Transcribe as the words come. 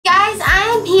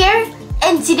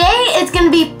and today it's gonna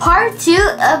be part 2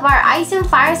 of our Ice and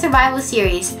Fire survival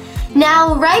series.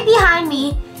 Now, right behind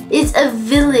me is a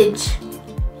village.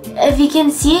 If you can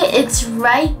see it, it's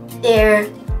right there.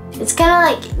 It's kind of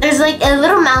like, there's like a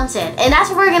little mountain, and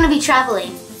that's where we're gonna be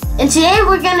traveling. And today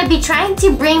we're gonna be trying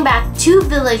to bring back 2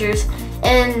 villagers,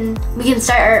 and we can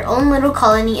start our own little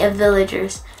colony of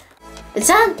villagers. It's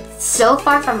not so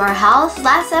far from our house.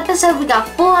 Last episode we got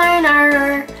full iron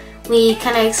armor. We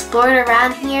kind of explored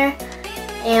around here,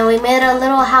 and we made a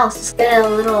little house. Let's get a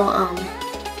little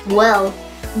well.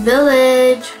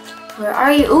 Village, where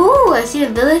are you? Ooh, I see a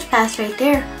village pass right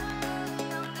there.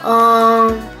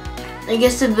 I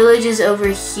guess the village is over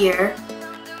here.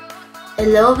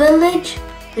 Hello, village?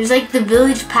 There's like the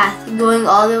village path going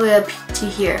all the way up to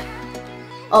here.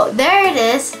 Oh, there it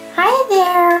is. Hi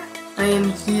there. I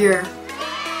am here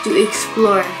to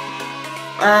explore.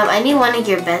 I need one of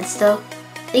your beds though.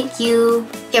 Thank you.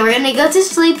 Okay, we're gonna go to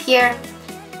sleep here,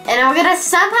 and we're gonna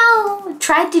somehow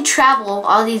try to travel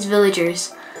all these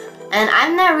villagers. And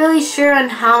I'm not really sure on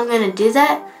how I'm gonna do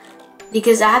that,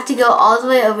 because I have to go all the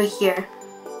way over here,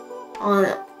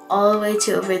 all the way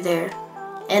to over there,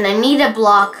 and I need a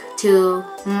block to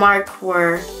mark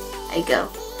where I go.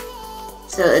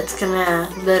 So it's gonna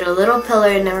build a little pillar,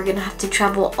 and then we're gonna have to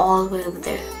travel all the way over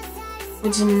there,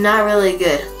 which is not really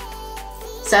good.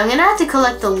 So I'm gonna have to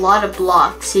collect a lot of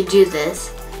blocks to do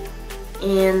this,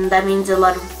 and that means a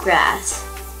lot of grass.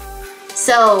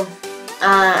 So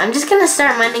I'm just gonna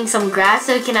start mining some grass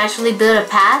so we can actually build a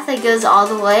path that goes all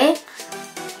the way,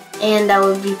 and that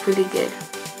would be pretty good.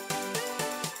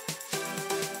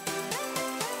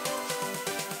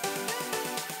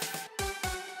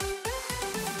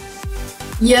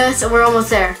 Yes, we're almost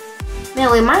there.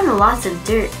 Man, we mined lots of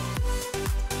dirt.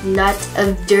 Lots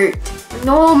of dirt.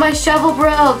 No, my shovel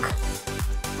broke.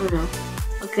 Oh no.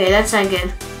 Okay, that's not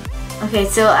good. Okay,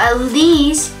 so at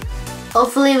least,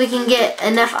 hopefully we can get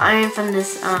enough iron from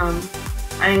this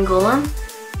iron golem,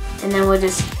 and then we'll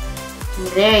just,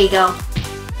 there you go.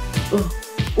 Ooh,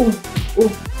 ooh,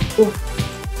 ooh, ooh.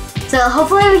 So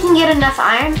hopefully we can get enough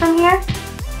iron from here,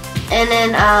 and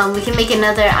then we can make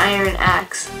another iron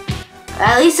axe.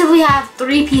 At least if we have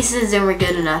 3 pieces, then we're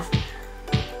good enough.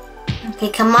 Okay,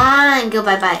 come on, go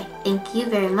bye-bye. Thank you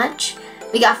very much.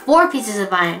 We got 4 pieces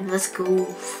of iron. Let's go.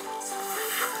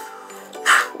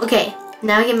 Okay,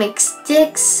 now we can make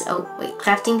sticks. Oh, wait,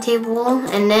 crafting table.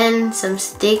 And then some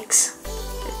sticks.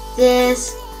 Like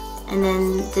this. And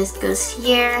then this goes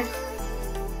here.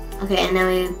 Okay, and then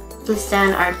we place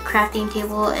down our crafting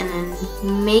table and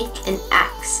then make an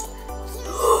axe.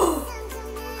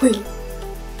 Wait.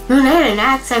 No, not an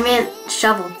axe, I meant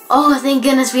shovel. Oh, thank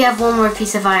goodness we have 1 more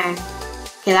piece of iron.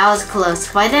 Okay, that was close.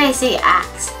 Why did I say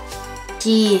axe?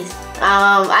 Jeez.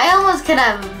 I almost could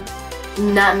have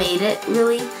not made it,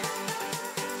 really.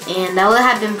 And that would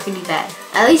have been pretty bad.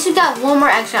 At least we got 1 more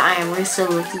extra iron. We're so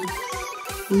lucky.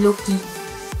 Lucky.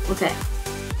 Okay.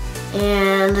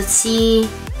 And let's see.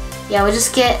 Yeah, we'll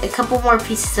just get a couple more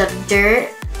pieces of dirt.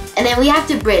 And then we have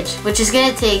to bridge, which is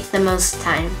going to take the most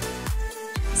time.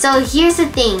 So here's the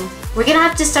thing. We're going to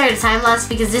have to start a time lapse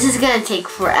because this is going to take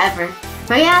forever.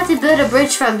 We're going to have to build a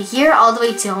bridge from here all the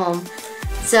way to home.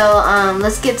 So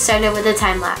let's get started with the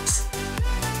time lapse.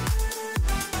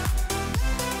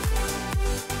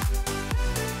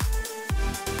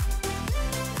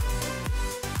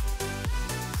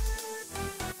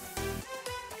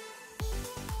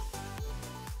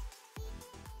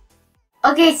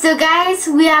 Okay, so guys,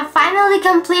 we have finally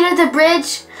completed the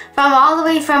bridge from all the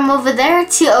way from over there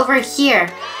to over here.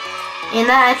 And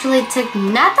that actually took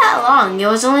not that long. It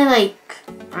was only like,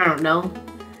 I don't know,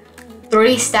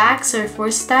 3 stacks or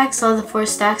 4 stacks, all the 4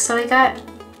 stacks that we got.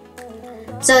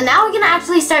 So now we're gonna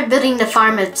actually start building the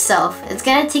farm itself. It's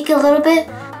gonna take a little bit.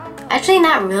 Actually,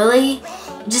 not really.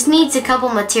 It just needs a couple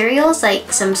materials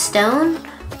like some stone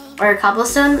or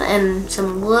cobblestone and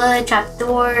some wood,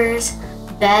 trapdoors,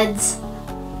 beds,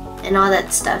 and all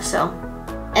that stuff. So,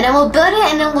 and then we'll build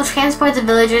it, and then we'll transport the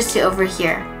villagers to over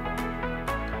here.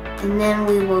 And then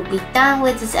we will be done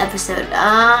with this episode.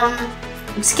 I'm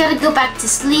just gonna go back to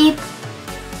sleep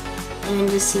and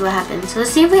just see what happens. So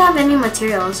let's see if we have any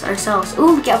materials ourselves.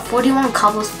 Ooh, we got 41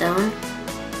 cobblestone.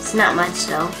 It's not much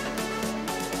though.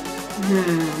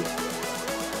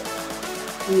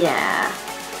 Yeah.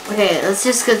 Okay, let's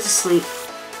just go to sleep.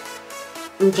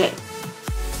 Okay.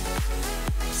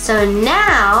 So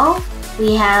now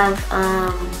we have,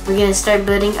 we're gonna start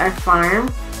building our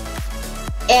farm.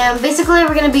 And basically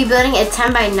we're gonna be building a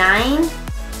 10 by 9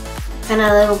 kind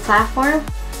of little platform.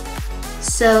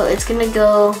 So it's gonna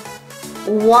go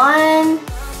 1,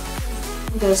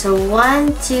 okay, so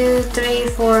 1, 2, 3,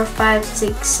 4, 5,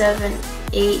 6, 7,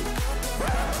 8.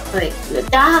 Wait,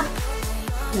 stop.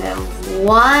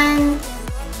 1,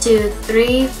 2,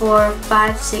 3, 4,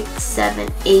 5, 6, 7,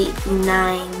 8,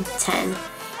 9, 10.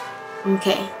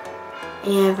 Okay.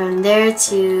 And from there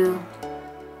to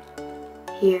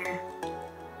here.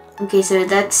 Okay, so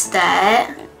that's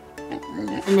that.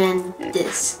 And then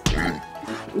this.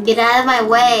 Get out of my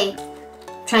way.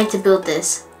 I'm trying to build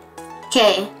this.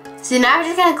 Okay, so now we're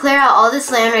just gonna clear out all this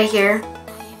land right here.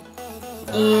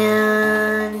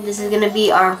 And this is gonna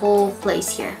be our whole place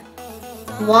here.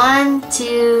 1,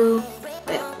 2,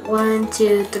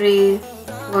 3,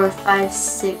 4, 5,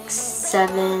 6,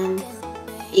 7,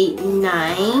 8,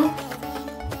 9.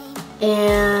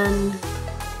 And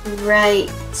right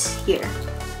here.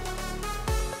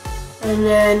 And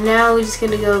then now we're just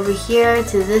gonna go over here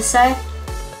to this side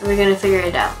and we're gonna figure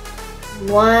it out.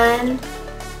 1,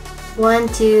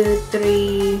 2,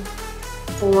 3,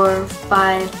 4,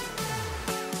 5,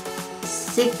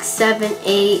 6, 7,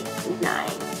 8, 9.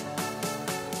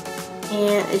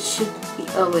 And it should be,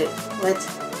 oh wait, what?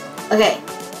 Okay,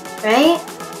 right?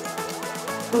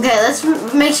 Okay, let's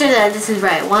make sure that this is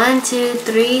right. 1, 2,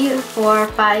 3, 4,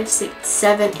 5, 6,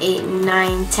 7, 8,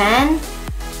 9, 10.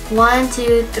 1,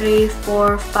 2, 3,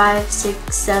 4, 5,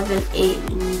 6, 7, 8,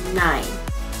 9.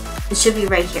 It should be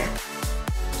right here.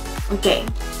 Okay.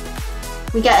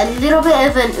 We got a little bit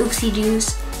of an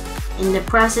oopsie-doos in the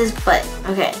process, but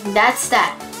okay, that's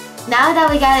that. Now that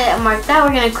we got it marked out,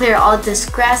 we're gonna clear all this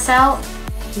grass out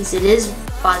because it is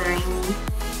bothering me.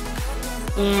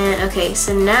 And okay,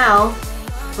 so now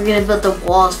we're gonna build the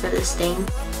walls for this thing.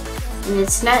 And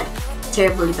it's not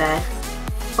terribly bad.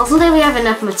 Hopefully we have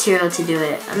enough material to do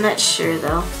it. I'm not sure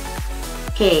though.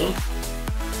 Okay.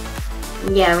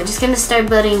 Yeah, we're just gonna start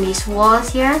building these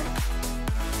walls here.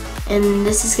 And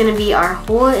this is gonna be our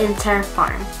whole entire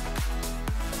farm.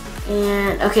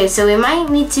 And okay, so we might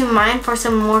need to mine for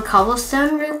some more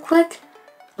cobblestone real quick,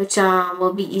 which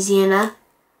will be easy enough.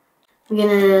 I'm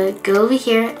gonna go over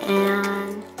here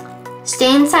and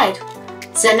stay inside.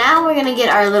 So now we're gonna get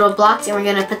our little blocks and we're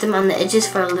gonna put them on the edges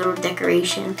for a little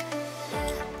decoration.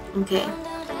 Okay.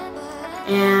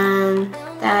 And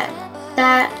that.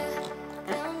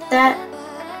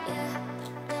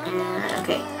 And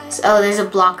okay. So, oh, there's a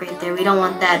block right there. We don't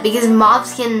want that because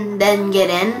mobs can then get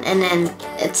in and then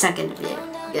it's not gonna be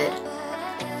good.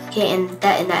 Okay, and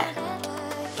that.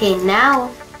 Okay,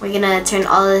 now we're gonna turn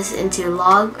all this into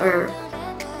log or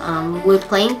wood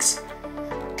planks.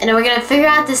 And then we're gonna figure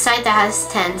out the side that has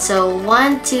 10. So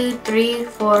 1, 2, 3,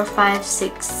 4, 5,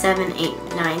 6, 7,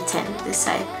 8, 9, 10. This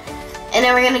side. And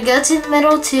then we're gonna go to the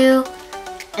middle too,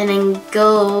 and then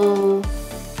go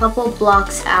a couple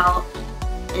blocks out,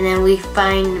 and then we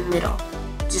find the middle,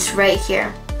 just right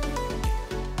here.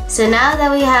 So now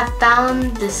that we have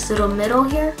found this little middle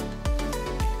here,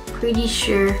 pretty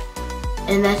sure,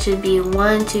 and that should be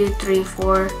 1, 2, 3,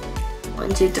 4,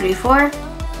 1, 2, 3, 4.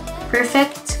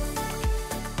 Perfect.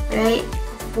 Right,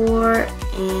 4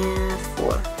 and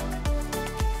 4.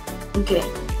 Okay.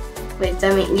 Wait,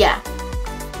 that means yeah.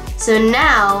 So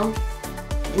now,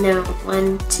 and then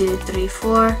 1, 2, 3,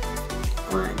 4.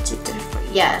 1, 2, 3, 4.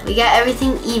 Yeah, we got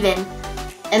everything even.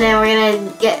 And then we're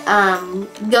gonna get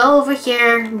go over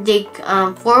here, dig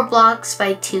 4 blocks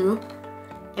by 2,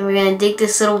 and we're gonna dig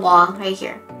this little wall right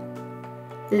here.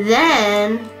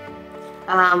 Then,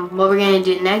 what we're gonna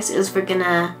do next is we're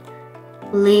gonna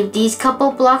leave these couple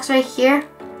blocks right here,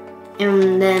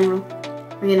 and then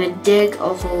we're gonna dig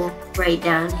a hole right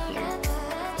down here.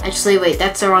 Actually, wait,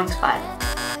 that's the wrong spot.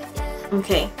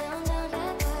 Okay.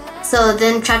 So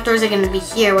then trapdoors are gonna be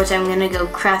here, which I'm gonna go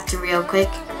craft real quick.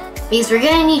 Because we're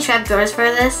gonna need trapdoors for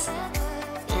this.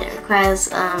 And it requires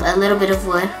a little bit of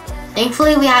wood.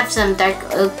 Thankfully, we have some dark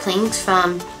oak planks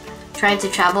from trying to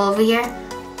travel over here.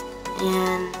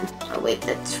 And, oh wait,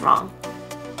 that's wrong.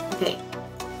 Okay.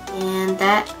 And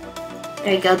that,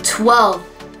 there you go, 12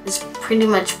 is pretty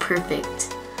much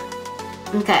perfect.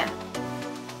 Okay.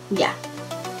 Yeah.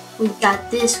 We got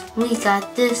this, we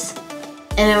got this.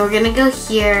 And then we're gonna go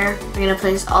here, we're gonna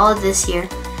place all of this here.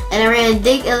 And then we're gonna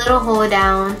dig a little hole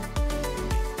down.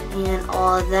 And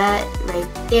all of that right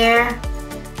there.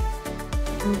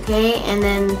 Okay, and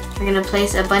then we're gonna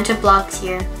place a bunch of blocks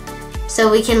here so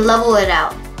we can level it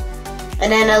out.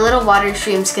 And then a little water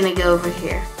stream's gonna go over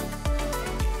here.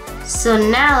 So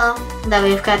now that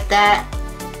we've got that,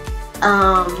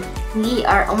 we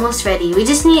are almost ready. We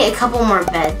just need a couple more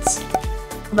beds.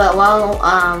 But while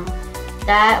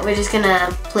that, we're just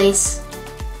gonna place,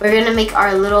 we're gonna make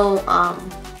our little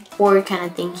board kind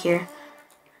of thing here.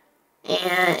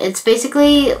 And it's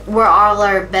basically where all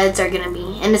our beds are gonna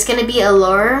be. And it's gonna be a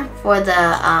lure for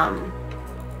the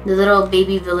little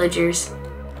baby villagers.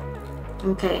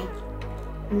 Okay.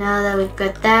 Now that we've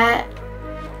got that,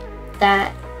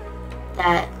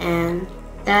 and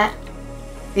that,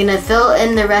 we're gonna fill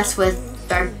in the rest with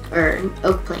dark or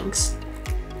oak planks.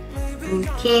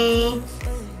 Okay.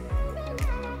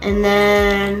 And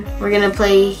then we're gonna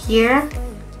place here,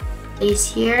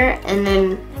 and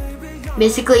then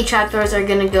basically trapdoors are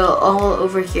gonna go all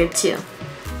over here too.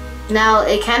 Now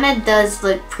it kind of does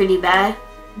look pretty bad,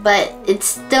 but it's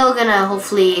still gonna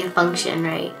hopefully function,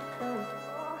 right?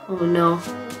 Oh no.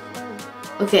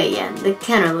 Okay, yeah, the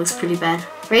kind of looks pretty bad.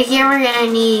 Right here we're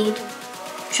gonna need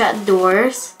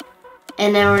trapdoors,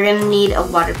 and then we're gonna need a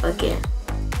water bucket.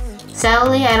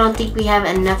 Sadly, I don't think we have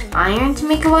enough iron to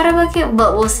make a water bucket,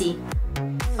 but we'll see.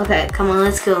 Okay, come on,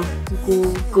 let's go.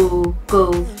 Go, go,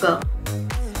 go, go.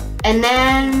 And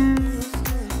then,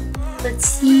 let's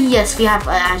see. Yes, we have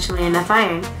actually enough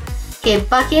iron. Okay,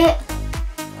 bucket.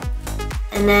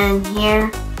 And then here.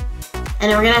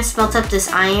 And then we're gonna smelt up this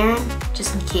iron,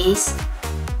 just in case.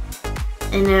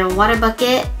 And then water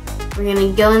bucket. We're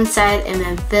gonna go inside and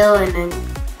then fill, and then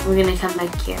we're gonna come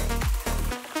back here.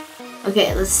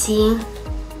 Okay, let's see.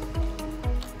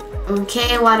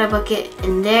 Okay, water bucket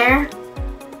in there.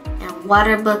 And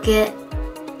water bucket.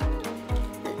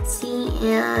 Let's see,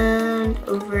 and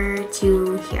over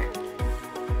to here.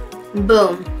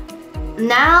 Boom.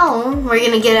 Now we're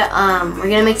gonna get we're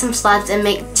gonna make some slabs and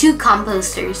make 2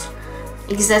 composters,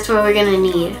 because that's what we're gonna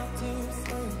need.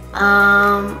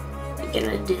 We're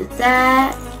gonna do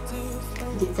that,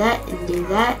 and do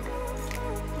that,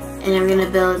 and then we're gonna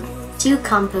build 2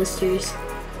 composters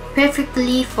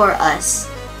perfectly for us.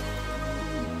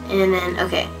 And then,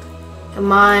 okay,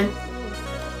 come on.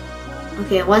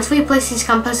 Okay, once we place these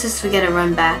composters, we gotta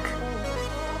run back.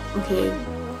 Okay,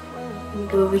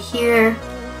 go over here.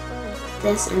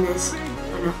 This and this.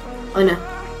 Oh no. Oh no.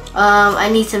 I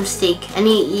need some steak. I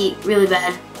need to eat really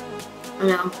bad. Oh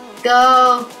no.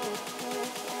 Go!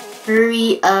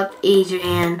 Hurry up,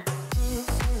 Adrian.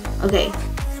 Okay.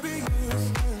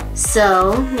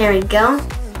 So, there we go.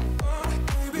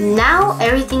 Now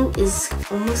everything is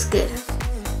almost good.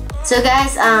 So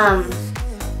guys,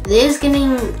 this is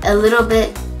getting a little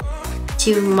bit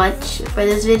too much for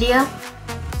this video.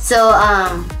 So,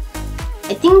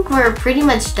 I think we're pretty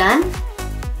much done.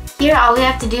 Here, all we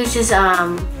have to do is just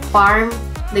farm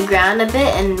the ground a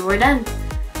bit, and we're done.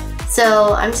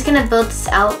 So I'm just gonna build this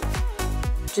out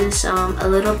just a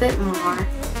little bit more,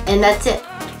 and that's it.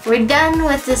 We're done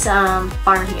with this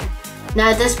farm here.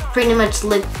 Now it does pretty much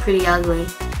look pretty ugly,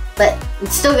 but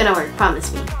it's still gonna work,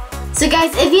 promise me. So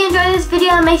guys, if you enjoyed this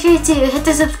video, make sure to hit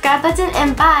the subscribe button,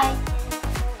 and bye!